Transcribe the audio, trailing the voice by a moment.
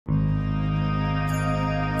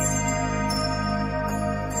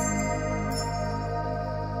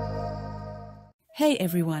Hey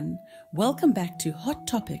everyone, welcome back to Hot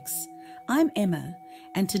Topics. I'm Emma,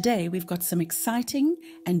 and today we've got some exciting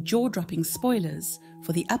and jaw-dropping spoilers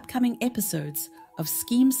for the upcoming episodes of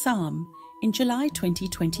Skeem Saam in July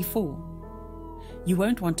 2024. You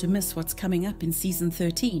won't want to miss what's coming up in Season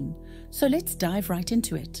 13, so let's dive right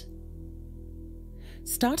into it.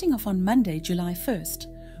 Starting off on Monday, July 1st,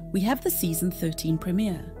 we have the Season 13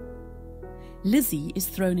 premiere. Lizzie is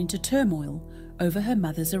thrown into turmoil over her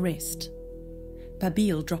mother's arrest.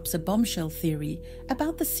 Babil drops a bombshell theory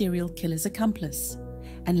about the serial killer's accomplice,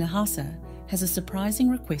 and Lhasa has a surprising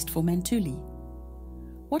request for Mantuli.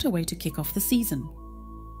 What a way to kick off the season.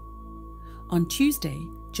 On Tuesday,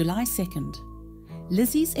 July 2nd,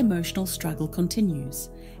 Lizzie's emotional struggle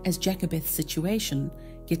continues as Jacobeth's situation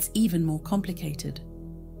gets even more complicated.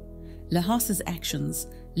 Lhasa's actions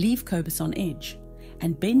leave Cobus on edge,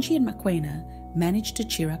 and Benji and Mokoena manage to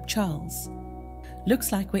cheer up Charles.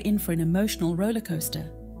 Looks like we're in for an emotional roller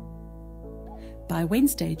coaster. By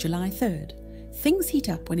Wednesday, July 3rd, things heat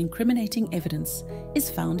up when incriminating evidence is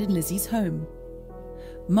found in Lizzie's home.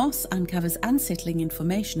 Moss uncovers unsettling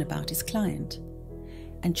information about his client,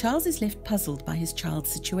 and Charles is left puzzled by his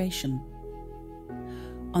child's situation.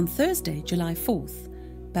 On Thursday, July 4th,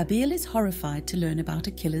 Babil is horrified to learn about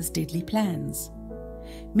a killer's deadly plans.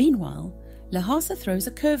 Meanwhile, Lhasa throws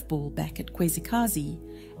a curveball back at Kwezikazi,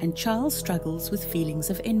 and Charles struggles with feelings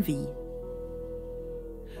of envy.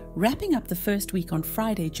 Wrapping up the first week on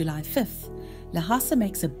Friday, July 5th, Lhasa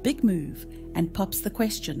makes a big move and pops the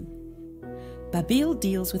question. Babil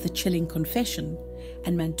deals with a chilling confession,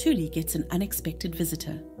 and Mantuli gets an unexpected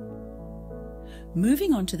visitor.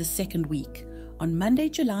 Moving on to the second week, on Monday,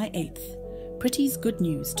 July 8th, Pretty's good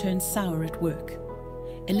news turns sour at work.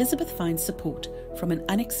 Elizabeth finds support from an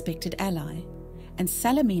unexpected ally, and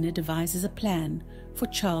Salamina devises a plan for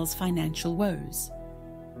Charles' financial woes.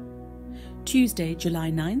 Tuesday,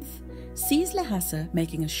 July 9th, sees Lhasa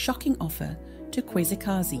making a shocking offer to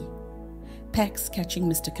Kwezikazi, Pax catching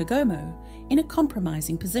Mr. Kagomo in a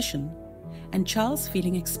compromising position, and Charles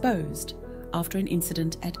feeling exposed after an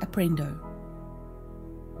incident at Aprendo.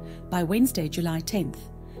 By Wednesday, July 10th,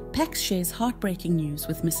 Pax shares heartbreaking news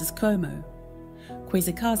with Mrs. Como.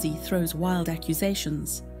 Kwezikazi throws wild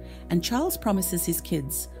accusations, and Charles promises his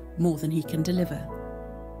kids more than he can deliver.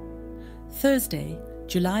 Thursday,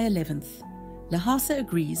 July 11th, Lhasa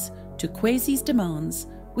agrees to Kwezi's demands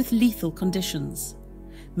with lethal conditions.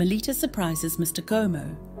 Melita surprises Mr.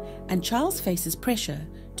 Como, and Charles faces pressure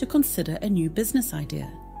to consider a new business idea.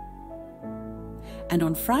 And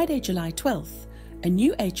on Friday, July 12th, a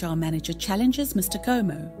new HR manager challenges Mr.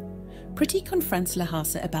 Como. Pretty confronts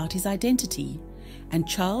Lhasa about his identity, and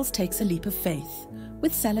Charles takes a leap of faith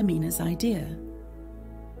with Salamina's idea.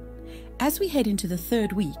 As we head into the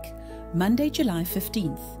third week, Monday, July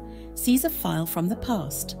 15th, sees a file from the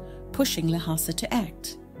past pushing Lhasa to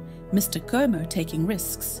act, Mr. Como taking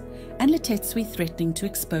risks, and Letetswe threatening to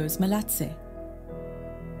expose Malatse.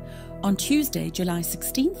 On Tuesday, July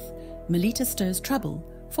 16th, Melita stirs trouble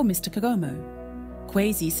for Mr. Kagomo.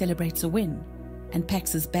 Kwezi celebrates a win, and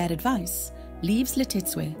Pax's bad advice leaves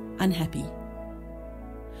Letetswe unhappy.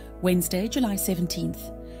 Wednesday, July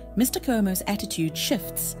 17th, Mr. Como's attitude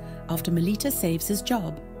shifts after Melita saves his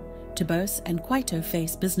job. Tobos and Kwaito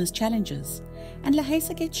face business challenges, and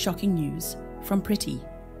Lhasa gets shocking news from Pretty.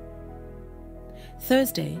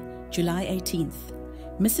 Thursday, July 18th,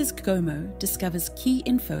 Mrs. Kagomo discovers key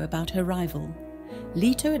info about her rival.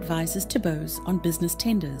 Lito advises Tobos on business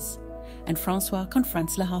tenders, and Francois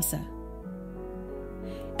confronts Lhasa.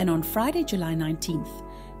 And on Friday, July 19th,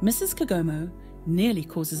 Mrs. Kagomo nearly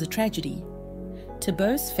causes a tragedy.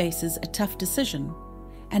 Tobos faces a tough decision,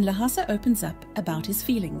 and Lhasa opens up about his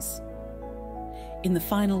feelings. In the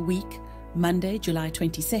final week, Monday, July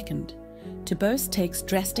 22nd, Tobos takes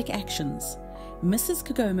drastic actions, Mrs.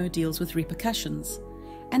 Kagomo deals with repercussions,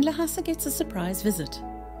 and Lhasa gets a surprise visit.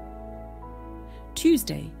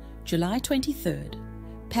 Tuesday, July 23rd,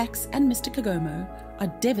 Pax and Mr. Kagomo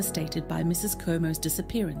are devastated by Mrs. Como's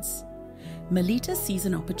disappearance. Melita sees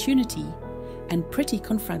an opportunity, and Pretty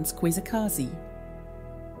confronts Kwezikazi.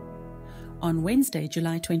 On Wednesday,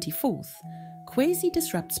 July 24th, Kwezi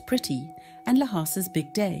disrupts Pretty and Lhasa's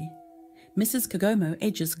big day. Mrs. Kagomo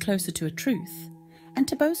edges closer to a truth, and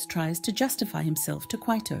Tobos tries to justify himself to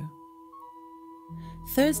Kwaito.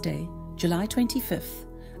 Thursday, July 25th,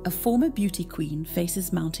 a former beauty queen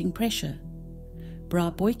faces mounting pressure. Bra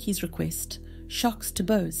Boyke's request shocks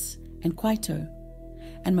Tobos and Kwaito,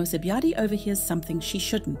 and Mosebyadi overhears something she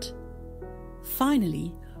shouldn't.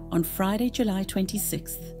 Finally, on Friday, July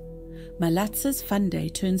 26th, Malatsa's fun day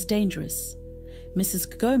turns dangerous. Mrs.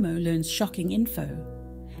 Kagomo learns shocking info,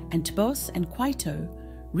 and Tbos and Kwaito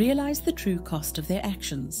realize the true cost of their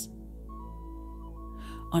actions.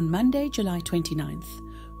 On Monday, July 29th,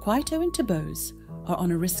 Kwaito and Tbos are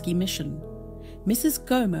on a risky mission. Mrs.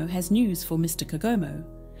 Gomo has news for Mr. Kagomo,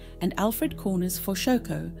 and Alfred corners for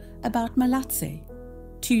Shoko about Malatse.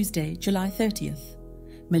 Tuesday, July 30th.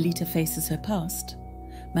 Melita faces her past.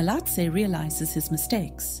 Malatse realizes his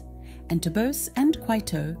mistakes, and Tbos and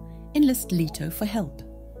Kwaito enlist Lito for help.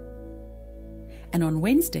 And on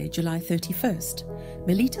Wednesday, July 31st,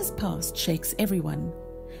 Melita's past shakes everyone.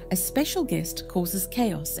 A special guest causes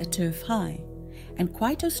chaos at Turf High, and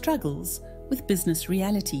Kwaito struggles with business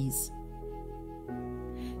realities.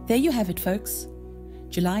 There you have it, folks.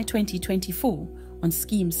 July 2024 on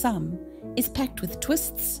Skeem Saam is packed with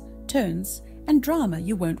twists, turns, and drama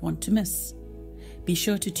you won't want to miss. Be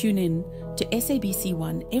sure to tune in to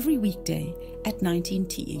SABC1 every weekday at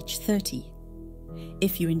 19th30.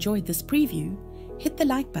 If you enjoyed this preview, hit the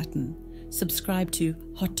like button, subscribe to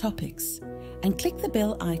Hot Topics, and click the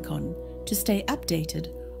bell icon to stay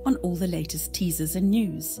updated on all the latest teasers and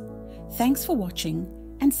news. Thanks for watching,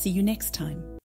 and see you next time.